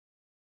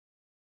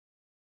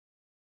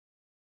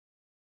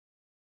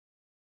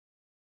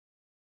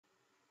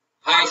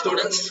Hi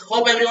students,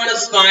 hope everyone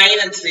is fine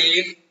and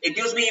safe. It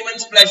gives me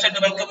immense pleasure to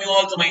welcome you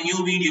all to my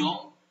new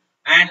video.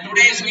 And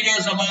today's video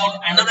is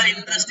about another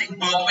interesting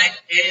topic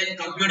in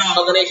computer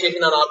organization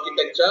and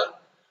architecture.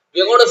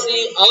 We are going to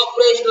see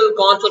operational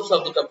concepts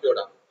of the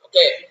computer.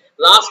 Okay,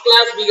 last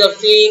class we have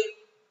seen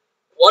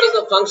what is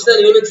the functional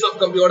units of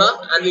computer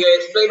and we have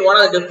explained what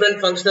are the different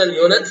functional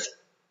units.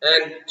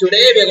 And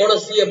today we are going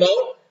to see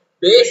about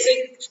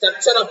basic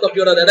structure of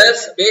computer, that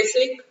is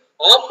basic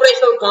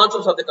operational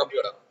concepts of the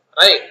computer,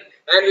 right?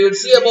 And we will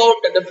see about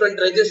the different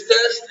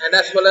registers and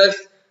as well as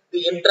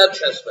the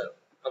interrupts as well.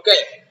 Okay,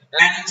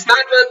 and we'll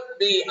start with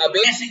the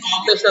basic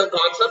operational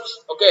concepts.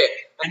 Okay,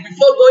 and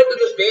before going to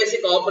this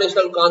basic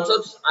operational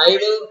concepts, I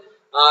will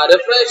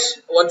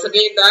refresh once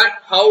again that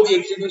how the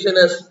execution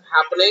is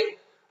happening.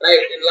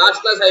 Right, in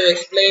last class I have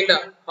explained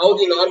how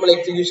the normal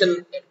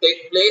execution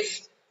takes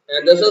place,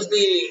 and this is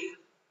the,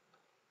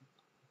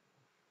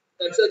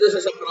 consider this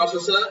as a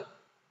processor,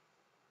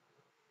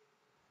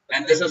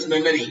 and this is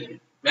memory.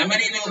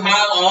 Memory will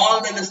have all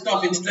the list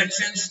of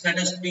instructions that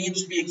is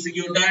needs to be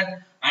executed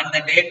and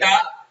the data,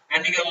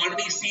 and we have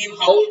already seen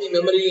how the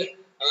memory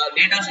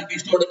data should be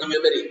stored in the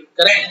memory,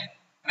 correct?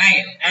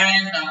 Right,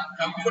 and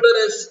computer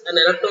is an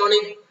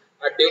electronic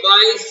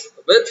device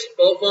which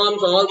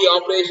performs all the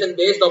operation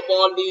based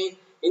upon the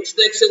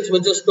instructions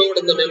which is stored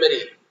in the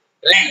memory,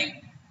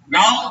 right?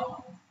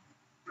 Now,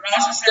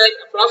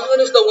 processor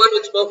is the one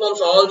which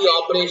performs all the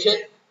operation,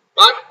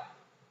 but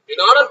in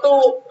order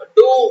to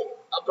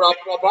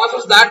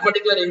process that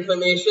particular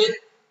information,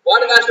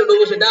 what it has to do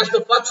is it has to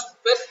first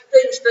fetch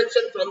the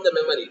instruction from the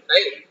memory,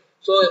 right?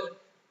 So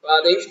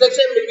the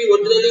instruction will be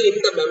originally in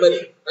the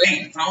memory,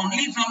 right?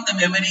 Only from the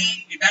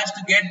memory it has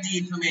to get the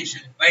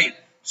information, right?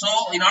 So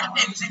in order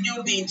to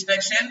execute the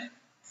instruction,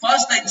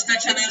 first the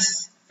instruction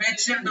is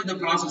fetched into the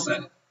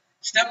processor.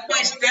 Step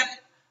by step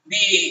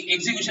the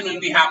execution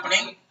will be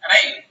happening,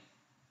 right?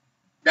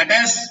 That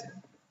is,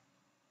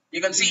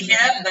 you can see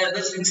here that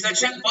this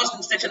instruction, first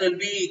instruction will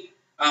be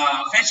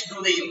fetched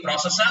to the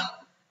processor,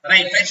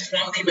 right? Fetched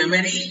from the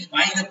memory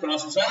by the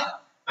processor,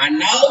 and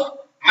now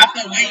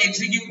after while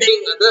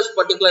executing this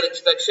particular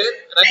instruction,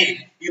 right?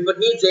 If it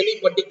needs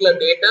any particular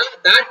data,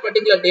 that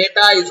particular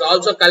data is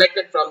also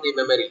collected from the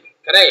memory,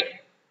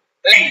 correct?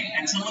 Right?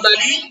 And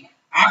similarly,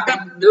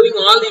 after doing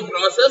all the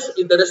process,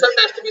 if the result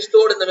has to be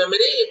stored in the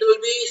memory, it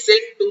will be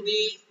sent to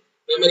the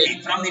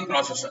memory from the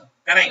processor,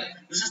 correct?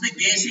 This is the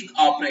basic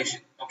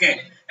operation,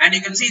 okay? And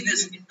you can see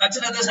this,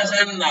 consider this as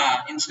an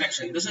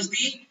instruction. This is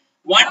the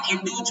one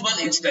individual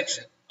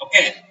instruction,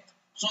 okay?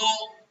 So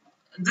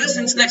this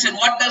instruction,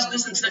 what does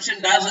this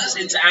instruction does is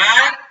it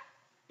add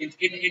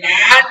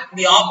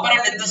the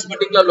operand in this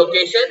particular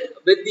location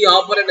with the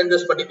operand in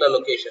this particular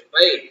location,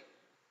 right?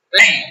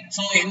 Right.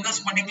 So in this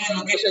particular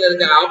location there is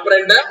the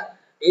operand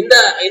in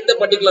the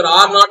particular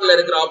R0 la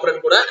irukra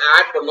operand kuda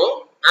add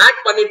pannom, add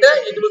pannita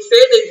it will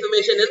save the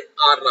information in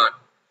R0,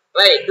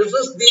 right? This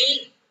is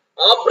the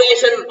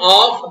operation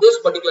of this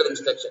particular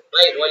instruction,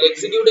 right? While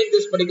executing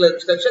this particular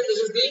instruction, this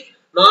is the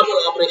normal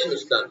operation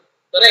is done,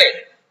 correct?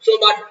 So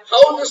but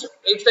how this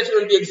instruction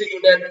will be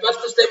executed?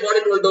 First step what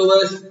it will do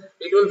is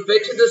it will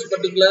fetch this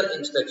particular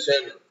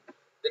instruction,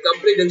 the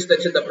complete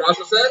instruction, the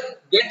processor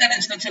get that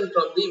instruction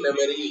from the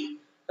memory,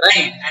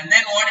 right? And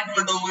then what it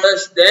will do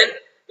is then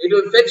it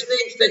will fetch the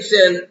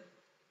instruction,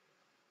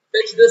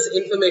 fetch this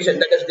information,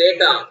 that is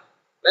data,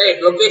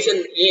 right? Location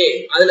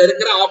A, adula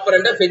irukra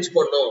operand fetch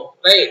pannum,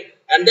 right?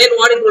 And then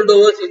what it will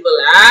do is it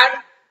will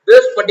add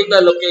this particular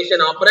location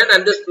operand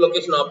and this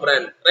location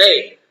operand,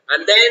 right?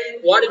 And then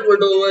what it will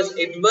do is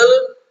it will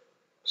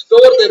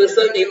store the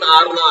result in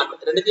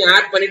R0. Rendithiyum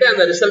add pannita and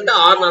the result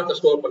R0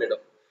 store pannidum.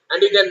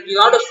 And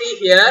you have to see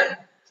here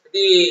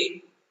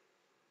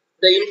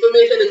the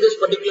information in this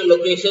particular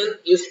location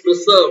is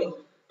preserved,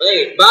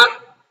 right? But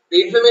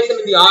the information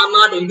in the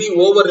R0 will be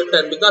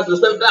overwritten because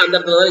result அந்த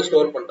இடத்துல தான்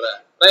store பண்ற,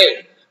 right?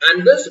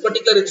 And this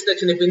particular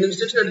instruction, if in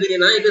instruction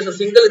எடுத்தீங்கன்னா, it is a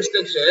single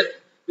instruction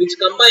which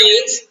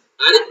combines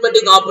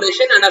arithmetic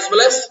operation and as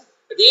well as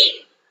the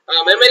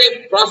memory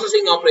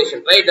processing operation,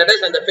 right? That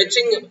is and the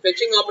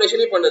fetching operation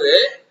பண்ணுது,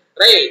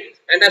 right?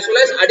 And as well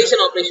as addition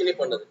operation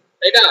பண்ணுது,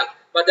 right?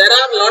 But there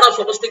are a lot of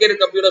sophisticated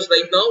computers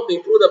right now to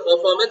improve the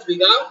performance. We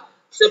have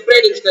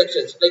separate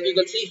instructions, like you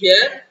can see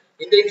here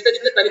in the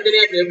instruction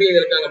தனித்தனியா எப்படி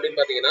இருக்காங்க அப்படினு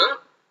பாத்தீங்கன்னா,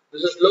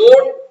 this is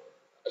load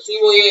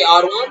COA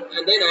R1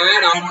 and then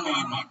add R1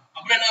 R0.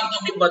 அப்ப என்ன அர்த்தம்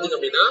அப்படினு பாத்தீங்க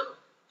அப்படினா,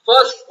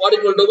 first what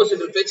it will do is it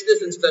will fetch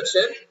this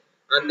instruction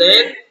and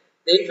then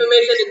the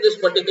information in this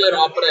particular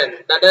operand,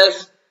 that is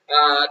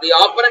the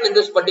operand in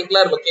this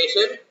particular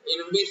location, it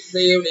will be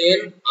saved in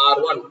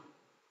R1,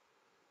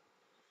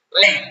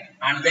 right?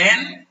 And then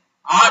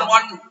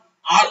R1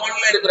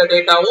 ல இருக்கிற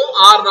டேட்டாவும்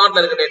R0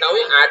 ல இருக்கிற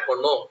டேட்டாவையும் add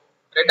பண்ணோம்,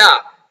 right?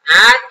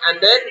 Add and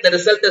then the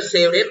result is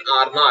saved in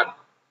R0,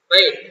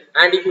 right?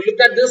 And if you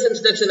look at this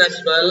instruction as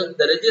well,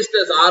 the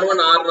registers R1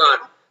 R0,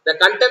 the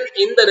content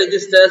in the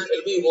registers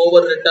will be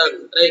overwritten,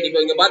 right? இப்போ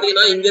இங்க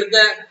பாத்தீங்கன்னா இங்க இருக்க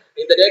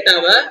இந்த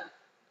டேட்டாவை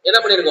என்ன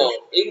பண்ணிருக்கோம்,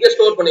 இங்க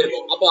ஸ்டோர்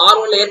பண்ணிருக்கோம். அப்போ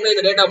R1 ல ஏற்கனவே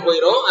இந்த டேட்டா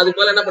போயிடும். அதுக்கு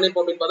மேல என்ன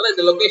பண்ணிருப்போம் அப்படினு பார்த்தா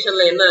இந்த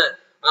லொகேஷன்ல என்ன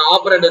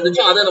operand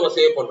இருந்துச்சு அதை நம்ம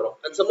சேவ் பண்றோம்.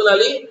 And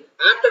similarly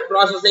after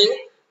processing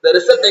the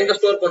result எங்க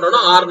ஸ்டோர்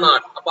பண்றோம்னா R0.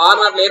 அப்ப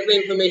R0 ல ஏற்கனவே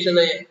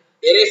இன்ஃபர்மேஷனை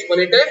erase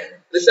பண்ணிட்டு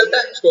ரிசல்ட்ட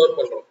ஸ்டோர்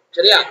பண்றோம்.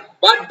 சரியா?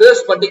 But this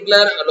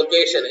particular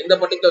location, இந்த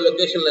particular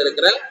locationல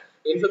இருக்கிற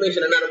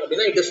information என்ன இருக்கும்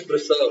அப்படினா it is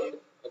preserved.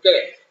 Okay,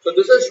 so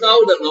this is how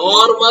the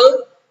normal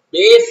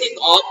basic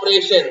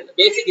operation,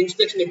 basic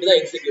instruction இப்படி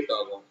தான் execute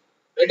ஆகும்.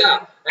 Right?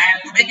 And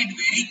to make it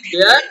very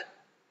clear,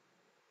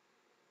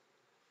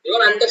 you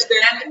will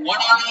understand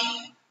what are the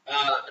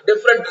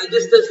different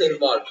registers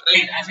involved.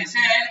 Right? As I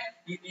said,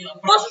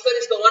 processor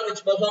is the one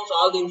which performs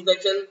all the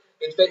instruction.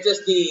 It fetches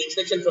the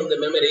instruction from the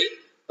memory.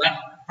 But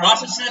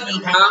processor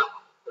will have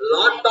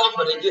lot of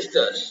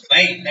registers.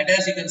 Right? That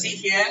is, you can see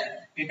here,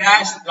 it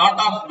has lot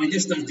of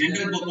registers,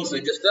 general purpose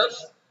registers.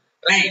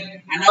 Right?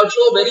 And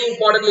also very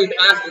importantly, it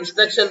has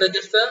instruction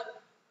register,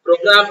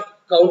 program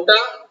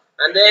counter,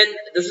 and then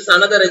this is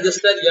another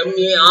register,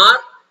 MAR,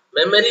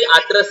 memory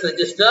address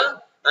register,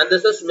 and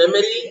this is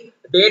memory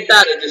data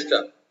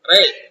register.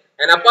 Right?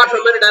 And apart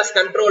from it, it has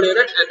control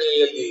unit and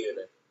ALU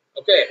unit.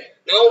 Okay.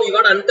 Now we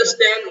want to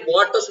understand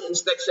what is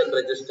instruction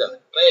register.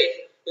 Right?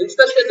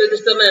 Instruction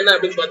register na enna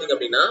appdi pathina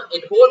appadina,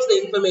 it holds the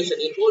information,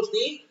 it holds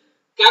the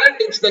current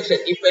instruction.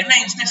 If enna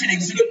instruction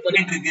execute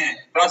பண்ணிட்டு இருக்கு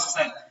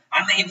processor,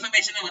 அந்த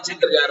information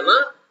வச்சிருக்கிறது யாருன்னா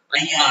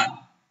IR.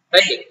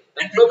 Right?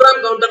 And program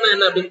counter na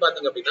enna appdi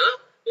pathina appadina,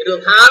 it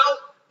will have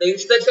the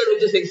instruction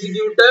which is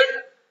executed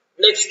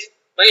next.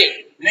 Right?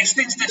 Next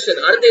instruction,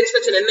 அடுத்த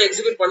instruction என்ன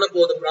execute பண்ண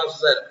போகுது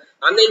processor,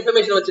 அந்த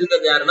information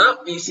வச்சிருக்கிறது யாருன்னா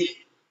PC.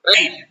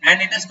 Right? And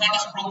it is called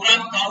as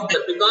program counter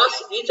because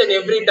each and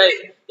every time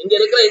இங்க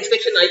இருக்கிற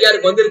instruction IR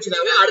க்கு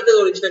வந்துருச்சுனாவே அடுத்த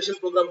ஒரு instruction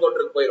program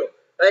counter க்கு போயிடும்.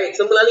 Right?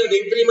 Similarly, it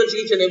increments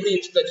each and every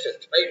instruction.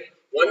 Right?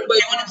 One by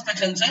one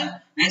instructions,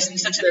 next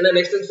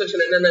instruction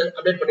என்ன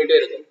update பண்ணிட்டே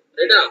இருக்கும்.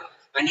 Right?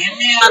 And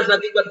MAR is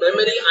nothing but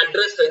memory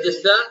address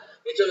register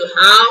which will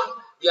have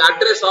the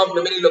address of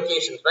memory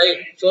locations.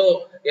 Right? So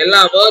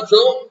எல்லா words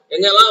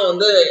எங்கெல்லாம்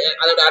வந்து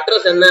அதோட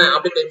address என்ன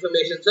அப்படிங்கிற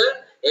informations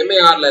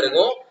MAR ல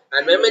இருக்கும்.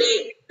 And memory,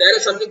 there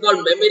is something called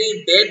memory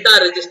data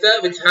register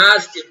which has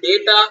the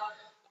data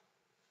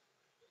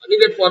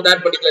needed for that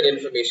particular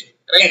information.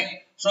 Right?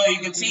 So you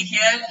can see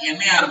here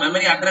MAR,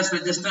 memory address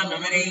register,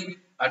 memory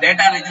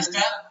data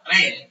register.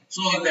 Right?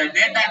 So the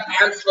data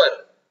transfer,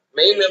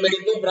 main memory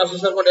to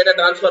processor ko data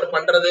transfer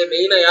பண்றது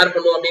மெயினா யார்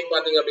பண்ணுவா அப்படினு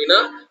பாத்தீங்க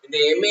அப்படினா இந்த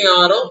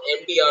MAR or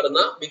MDR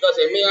தான், because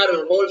MAR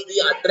holds the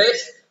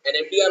address and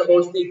MDR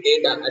holds the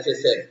data, as I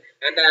said.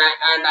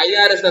 And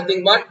IR is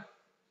nothing but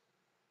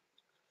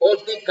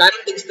holds the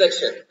current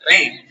instruction.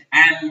 Right?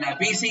 And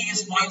PC is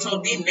points out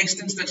the next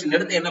instruction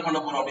எடுத்து என்ன பண்ண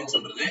போறோம் அப்படினு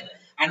சொல்றது.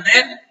 And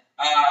then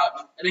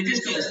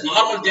registers,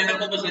 normal general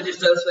purpose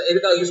registers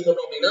எதுக்காக use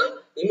பண்றோம் அப்படினா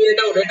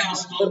இமிடியேட்டா ஒரு டேட்டாவை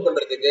ஸ்டோர்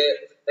பண்றதுக்கு,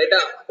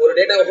 ஒரு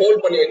டேட்டாவை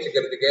ஹோல்ட் பண்ணி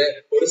வச்சிக்கிறதுக்கு,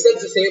 ஒரு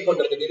ரிசல்ட்ஸ் சேவ்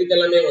பண்றதுக்கு, இதுக்கு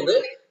எல்லாமே வந்து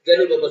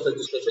general purpose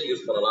registers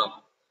யூஸ் பண்ணலாம்.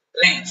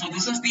 Right? So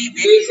this is the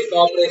basic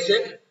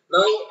operation.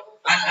 Now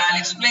I'll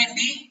explain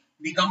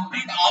the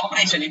complete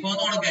operation. இப்போ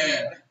வந்து உங்களுக்கு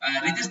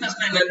registers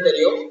என்னன்னு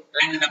தெரியும்,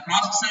 and the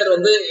processor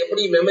வந்து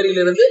எப்படி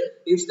மெமரியில இருந்து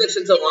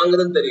இன்ஸ்ட்ரக்ஷன்ஸ்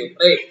வாங்குதுன்னு தெரியும்.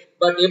 ரைட்?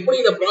 பட் எப்படி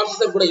இந்த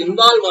ப்ராசஸர் கூட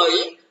இன்வால்வ்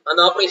ஆகி அந்த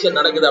ஆபரேஷன்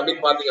நடக்குது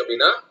அப்படின்னு பாத்தீங்க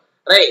அப்படின்னா,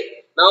 right,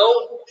 now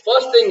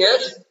first thing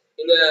is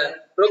in the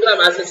program,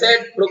 as I said,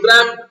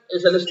 program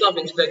is a list of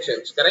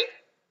instructions. Correct?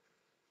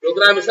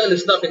 Program is a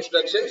list of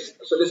instructions.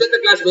 So listen to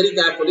the class very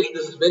carefully.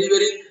 This is very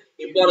very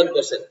important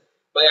question.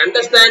 By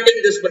understanding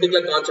this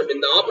particular concept,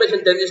 இந்த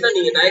operation தெரிஞ்சுச்சுன்னா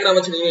நீங்க diagram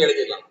வச்சு நீங்க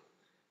எழுதிடலாம்.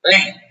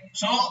 Right?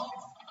 So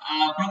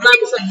program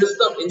is a list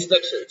of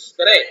instructions.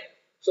 Correct?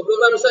 So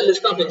program is a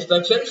list of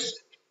instructions.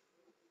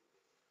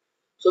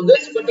 So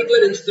this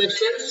particular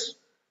instructions,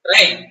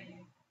 right,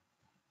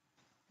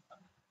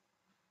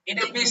 it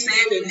will be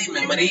saved in the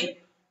memory,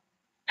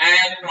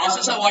 and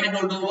processor what it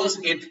will do is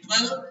it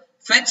will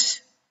fetch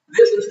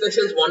these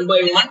instructions one by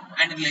one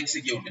and it will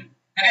execute it.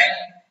 Correct?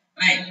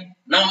 Right?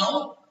 Now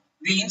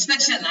the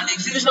instruction and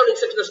execution of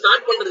instruction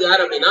start பண்றது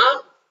யார் அப்படினா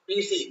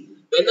PC.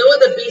 Whenever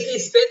the PC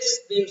sets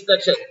the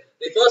instruction,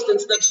 the first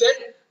instruction,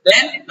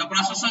 then the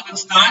processor will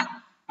start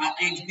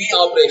the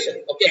operation.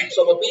 Okay, so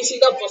the PC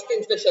the first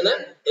instruction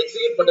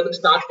execute பண்றதுக்கு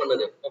start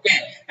பண்ணுது. Okay,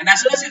 and as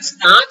soon as it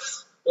starts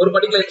ஒரு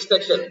particular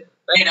instruction,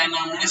 right, and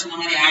now this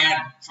memory add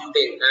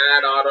something,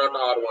 add R0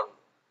 R1,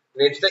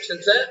 the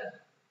instructions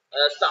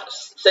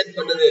set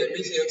பண்ணுது,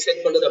 PC set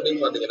பண்ணுது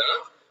அப்படினு பாத்தீங்கன்னா,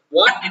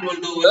 what it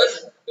will do is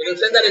it will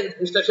send that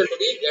instruction to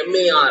the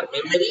MAR,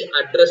 memory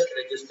address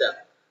register.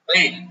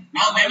 Right?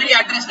 Now memory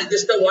address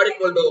register, what it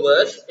will do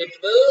is it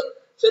will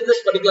send this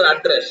particular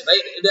address.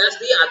 Right? It has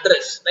the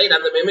address, right,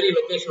 and the memory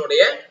location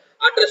உடைய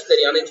address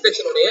தெரியும், அந்த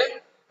instruction உடைய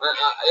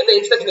என்ன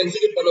instruction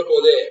execute பண்ண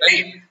போகுது,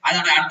 right,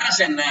 அதோட address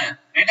என்ன,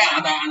 right,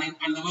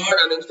 அந்த word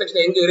அந்த instruction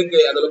எங்க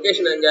இருக்கு, அந்த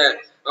location எங்க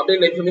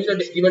அப்படின information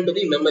is given to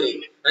the memory,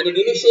 and it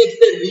initiates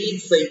the read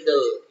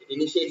cycle.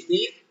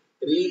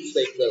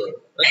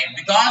 Right?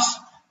 Because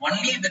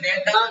only the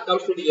data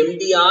comes to the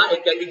MDR,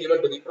 it can be given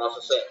to the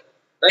processor.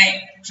 Right?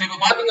 So இப்போ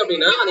பாத்தீங்க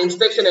அப்படினா அந்த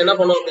instruction என்ன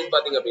பண்ணும் அப்படினு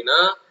பாத்தீங்க அப்படினா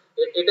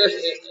it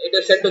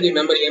is sent to the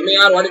memory.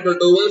 MAR what it will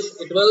do is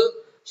it will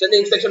send the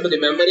instruction to the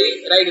memory,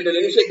 right, it will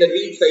initiate the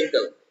read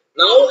cycle.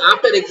 Now,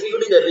 after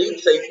executing the read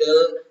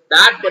cycle,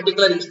 that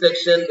particular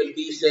instruction will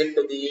be sent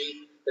to the,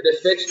 it is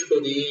fetched to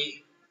the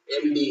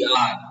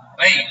MDR,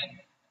 right?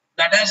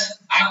 That is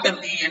after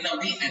the end of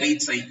the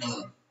read cycle,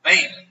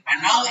 right? And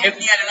now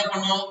MDR என்ன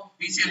பண்ணும்?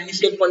 PCR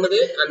initiate பண்ணுது,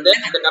 and then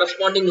the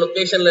corresponding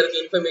locationல இருக்க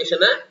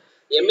information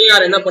MAR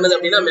என்ன பண்ணுது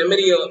அப்படின்னா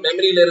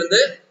மெமரியில இருந்து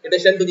it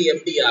is sent to the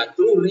MDR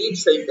through read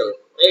cycle,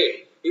 right?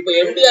 இப்போ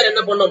MDR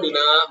என்ன பண்ணும்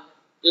அப்படின்னா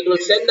it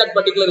will send that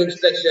particular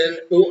instruction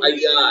to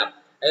IR.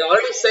 I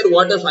already said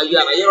what is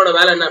IR. IR ஓட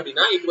வேலை என்ன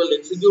அப்படின்னா it will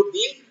execute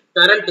the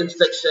current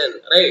instruction,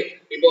 right?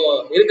 இப்போ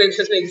இருக்க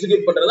instruction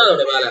execute பண்றது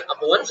அதோட வேலை.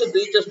 அப்போ once it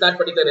reaches that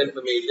particular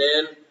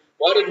information,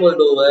 what it will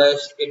do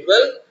is it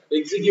will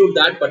execute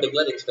that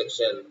particular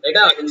instruction, right?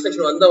 That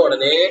instruction வந்த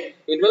உடனே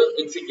it will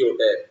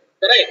execute it,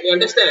 correct? You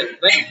understand,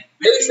 right?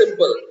 Very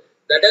simple.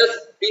 That is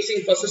PC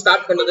first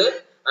start பண்ணுது,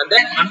 and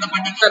then அந்த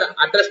particular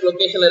address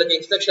locationல இருக்க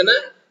instruction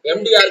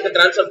MDR க்கு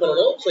transfer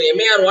பண்ணனும். So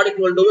MAR what it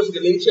will do is it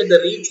will initiate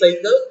the read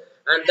cycle,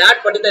 and that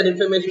particular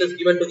information is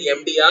given to the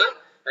MDR,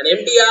 and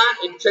MDR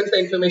it sends the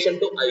information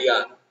to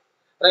IR,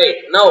 right?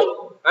 Now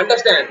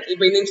understand,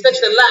 இப்போ இந்த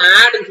instructionல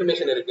add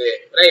information இருக்கு,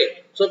 right?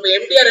 So இப்போ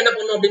MDR என்ன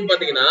பண்ணும் அப்படினு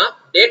பாத்தீங்கன்னா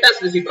data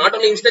receive, not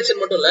only instruction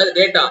மட்டும் இல்ல,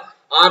 data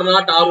R0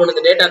 R1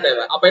 க்கு data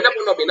தேவை. அப்ப என்ன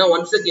பண்ணும் அப்படின்னா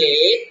once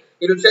again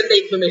it will send the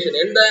information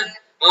எந்த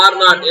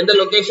R0 எந்த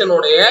location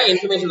உடைய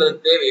information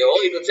அதுக்கு தேவையோ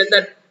it will send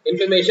that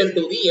information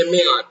to the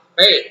MAR,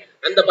 right?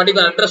 அந்த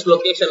particular address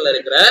locationல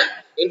இருக்கிற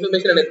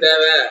information எனக்கு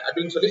தேவை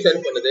அப்படினு சொல்லி send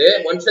பண்ணுது.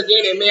 Once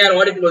again MAR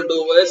what it will do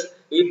is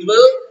it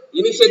will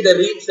initiate the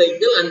read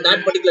cycle, and that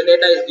particular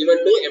data is given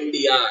to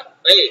MDR,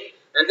 right?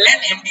 And then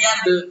MDR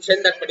will send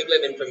that particular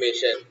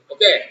information,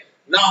 okay?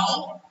 Now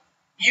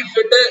if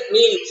it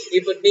needs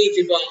இப்போ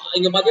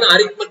இங்க பாத்தீங்கன்னா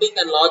arithmetic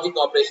and logic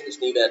operation is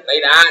needed,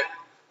 right? Add,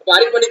 அப்ப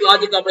arithmetic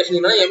logic operation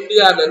னா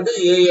MDR ல இருந்து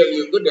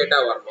ALU க்கு data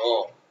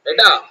வரணும்,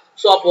 ரைட்டா?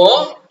 சோ அப்போ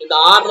இந்த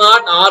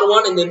R0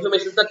 R1 இந்த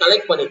information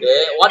collect பண்ணிட்டு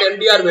what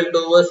MDR will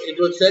do is it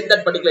will send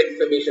that particular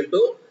information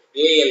to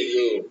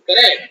ALU,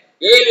 correct?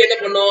 ALU என்ன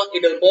பண்ணும்?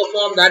 It will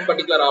perform that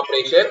particular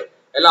operation.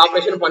 எல்லா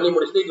operation பண்ணி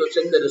முடிச்சிட்டு it will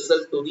send the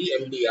result to the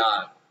MDR.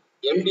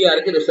 MDR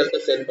க்கு result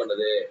send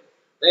பண்ணுது,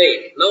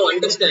 right? Now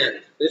understand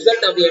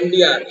result of the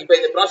MDR. இப்போ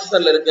இந்த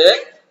processorல இருக்கு,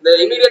 the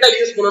immediate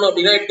use பண்ணனும்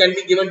அப்படினா it can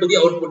be given to the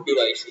output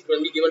device. It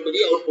can be given to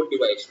the output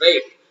device,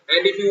 right?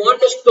 And if you want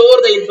to store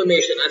the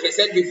information, as I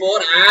said before,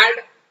 add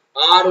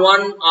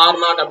R1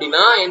 R0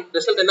 அப்படினா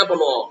result என்ன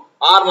பண்ணுவோம்?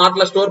 R0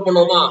 ல store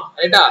பண்ணுவோமா,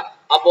 ரைட்டா?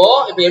 அப்போ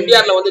இப்போ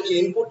MDR ல வந்து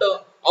input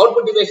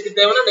output device க்கு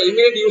தேவைனா அந்த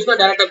immediate use னா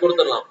டைரக்டா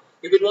கொடுத்துடலாம்.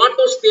 If you want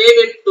to save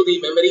it to the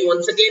memory,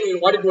 once again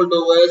what it will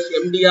do is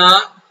MDR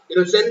it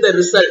will send the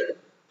result.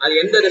 அது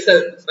எந்த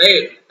result,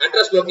 right?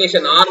 Address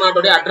location R0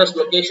 உடைய address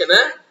location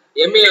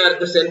MAR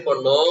க்கு send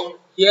பண்ணும்.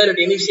 Here it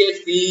initiates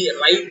the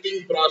writing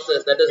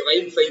process, that is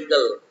write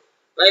cycle,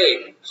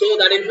 right? So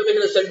that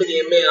information is sent to the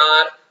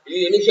MAR,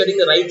 initiating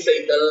the write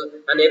cycle,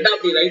 and end of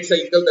the write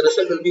cycle the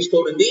result will be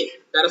stored in the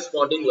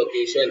corresponding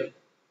location,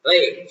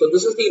 right? So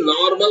this is the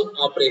normal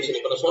operation.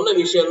 இப்போ நான் சொன்ன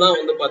விஷயம் தான்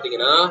வந்து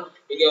பாத்தீங்கன்னா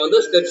இங்க வந்து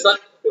steps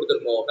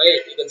கொடுத்திருக்கோம்,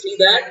 right? You can see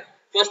that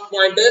first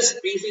point is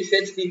PC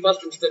sets the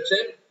first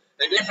instruction,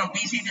 and then from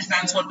PC it is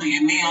transferred to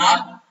MAR,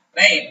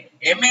 right?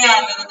 MAR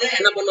ல இருந்து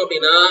என்ன பண்ணும்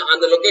அப்படினா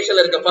அந்த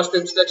லொகேஷன்ல இருக்க first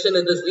instruction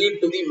it is read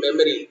to the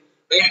memory,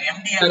 right?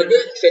 MDR க்கு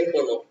send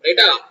பண்ணும்,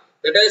 ரைட்டா?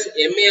 That is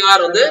MAR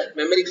வந்து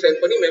memory க்கு send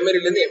பண்ணி memory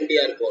ல இருந்து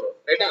MDR க்கு வரும்,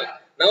 ரைட்டா?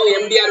 Now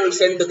MDR will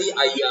send to the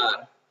IR,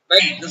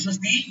 right? This is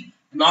the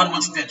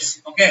normal steps,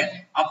 okay?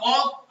 அப்போ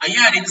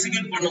IR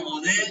execute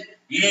பண்ணும்போது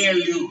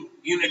ALU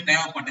unit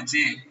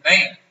தேவைப்பட்டுச்சு,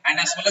 right? And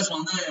as well as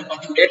வந்து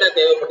பாத்தீங்க data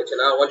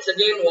தேவைப்பட்டுச்சுனா once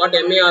again what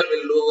MAR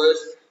will do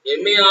is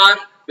MAR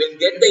will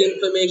get the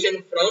information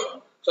from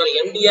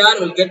MDR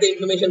will get the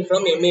information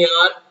from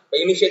MAR by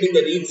initiating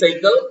the read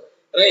cycle,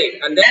 right?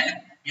 And then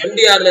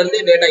MDR ல இருந்து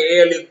data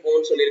ALU க்கு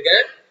போன்னு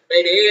சொல்லிருக்கேன்,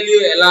 right? ALU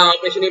எல்லா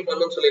ஆபரேஷனையும்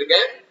பண்ணனும்னு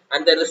சொல்லிருக்கேன்,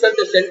 and the result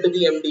is sent to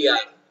the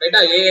MDR, right?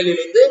 ALU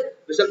ல இருந்து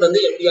result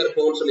வந்து MDR க்கு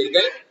போன்னு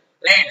சொல்லிருக்கேன்,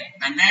 right?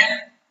 And then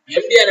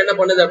MDR என்ன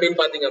பண்ணுது அப்படினு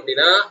பாத்தீங்க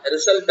அப்படினா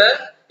result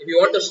if you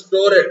want to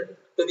store it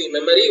to the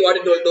memory, what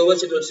it will do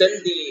is it will send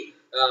the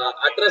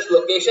address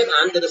location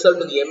and the result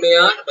to the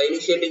MAR by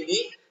initiating the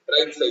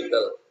write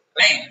cycle,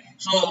 right?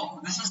 So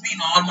this is the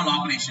normal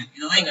operation.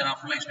 இதுதான் இங்க நான்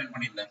ஃபுல்லா explain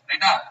பண்ணிருந்தேன்,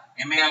 ரைட்டா?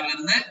 MAR ல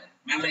இருந்து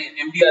memory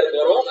MDR க்கு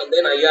வரும், and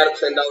then IR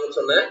க்கு send ஆகும்னு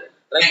சொன்னேன்,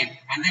 right?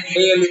 And then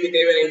ALU க்கு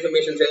தேவையான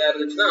இன்ஃபர்மேஷன்ஸ் எல்லாம்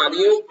இருந்துச்சுனா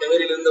அதையும்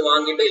மெமரியில இருந்து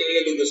வாங்கிட்டு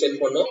ALU க்கு சென்ட்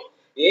பண்ணும்.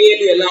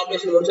 ALU எல்லா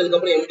ஆபரேஷன் முடிச்சதுக்கு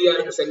அப்புறம் MDR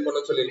க்கு சென்ட்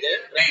பண்ணனும்னு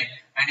சொல்லிருக்கேன், right?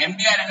 And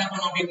MDR என்ன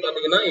பண்ணும் அப்படினு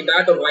பாத்தீங்கன்னா it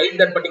has to write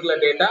that particular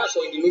data, so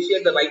it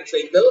initiate the write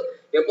cycle.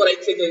 எப்போ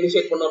write cycle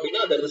initiate பண்ணோம்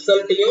அப்படினா அந்த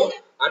ரிசல்ட்டையும்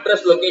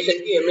address location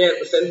க்கு MAR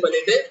க்கு சென்ட்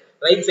பண்ணிட்டு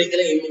write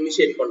cycle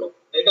initiate பண்ணும்,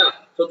 ரைட்டா?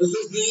 So this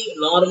is the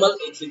normal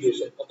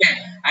execution, okay?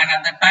 And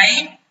at the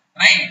time,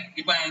 right,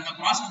 இப்போ இந்த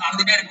process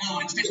நடந்துட்டே இருக்கும்போது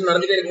ஒரு instruction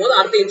நடந்துட்டே இருக்கும்போது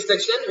அடுத்த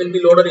instruction will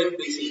be loaded in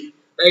PC,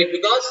 right?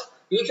 Because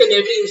each and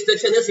every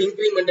instruction is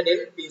incremented in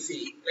PC,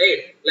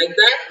 right? Like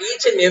that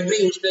each and every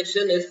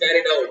instruction is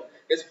carried out,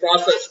 is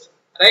processed,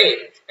 right?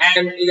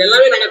 And இது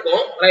எல்லாமே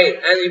நடக்கும், right?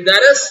 And if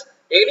there is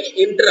any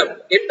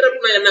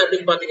interrupt னா என்ன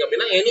அப்படினு பாத்தீங்க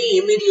அப்படினா any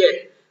immediate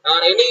or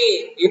any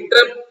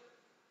interrupt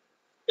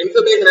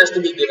information has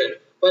to be given.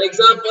 For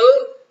example,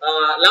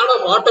 lot of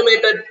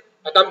automated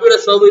computer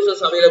services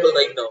available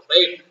right now,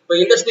 right? இப்போ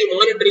industry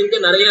monitoring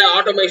நிறைய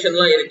automation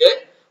லாம் இருக்கு.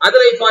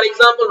 அதுல for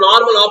example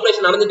normal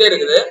operation நடந்துட்டே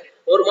இருக்குது.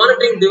 ஒரு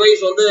monitoring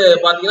device வந்து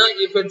பாத்தீங்கன்னா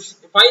if it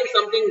finds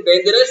something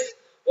dangerous,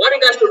 what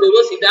it has to do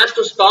is it has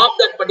to stop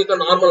that particular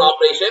normal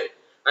operation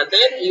and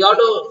then you have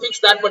to fix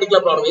that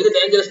particular problem. எது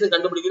dangerous னு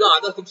கண்டுபிடிக்குதோ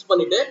அதை fix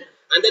பண்ணிட்டு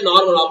and then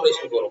normal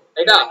operation போறோம்.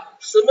 ரைட்டா?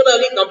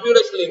 Similarly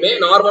computers-லயுமே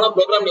நார்மலா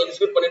program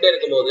execute பண்ணிட்டே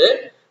இருக்கும்போது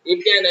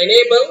it can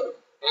enable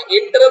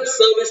interrupt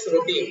service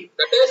routine,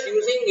 that is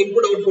using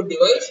input output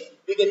device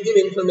we can give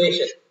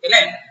information,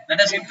 okay? That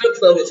is interrupt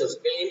services.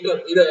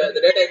 Interrupt இத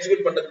the data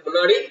execute பண்றதுக்கு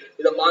முன்னாடி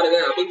இத பாருங்க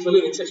அப்படினு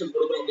சொல்லி instruction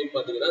கொடுக்கறோம் அப்படினு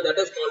பாத்தீங்கன்னா that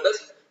is called as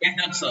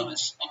interrupt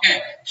service. Okay,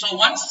 so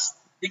once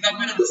the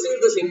computer receives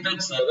this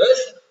interrupt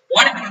service,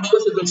 what it will do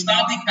is it will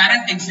stop the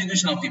current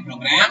execution of the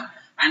program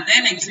and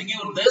then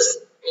execute this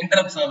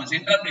interrupt service,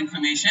 interrupt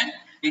information,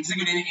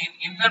 execute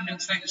interrupt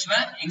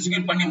instruction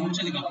execute பண்ணி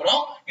முடிச்சதுக்கு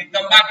அப்புறம் it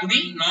come back to the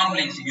normal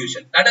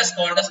execution. That is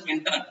called as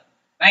interrupt,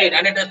 right?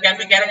 And it can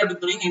be carried out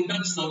during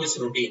interrupt service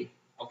routine.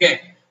 Okay,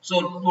 so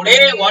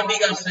today what we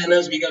have seen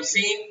is we have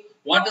seen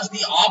what is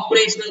the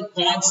operational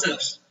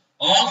concepts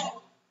of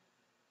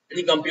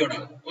the computer.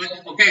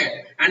 Okay,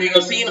 and we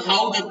have seen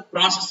how the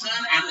processor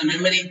and the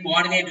memory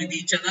coordinate with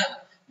each other,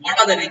 what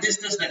are the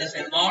registers that is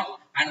involved,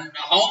 and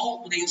how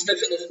the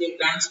instruction is being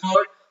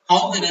transferred,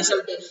 how the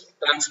result is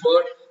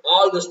transferred.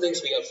 All these things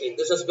we have seen.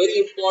 This is very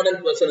important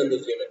question in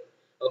this unit.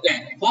 Okay,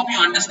 hope you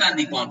understand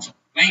the concept,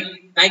 right?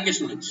 Thank you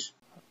students.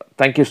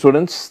 Thank you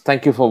students.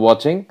 Thank you for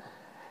watching.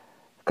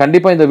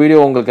 கண்டிப்பா இந்த video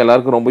உங்களுக்கு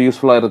எல்லாருக்கும் ரொம்ப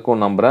யூஸ்ஃபுல்லா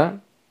இருக்கும் நம்புறேன்.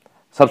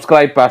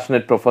 Subscribe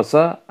Passionate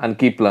Professor and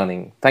keep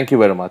learning. Thank you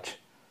very much.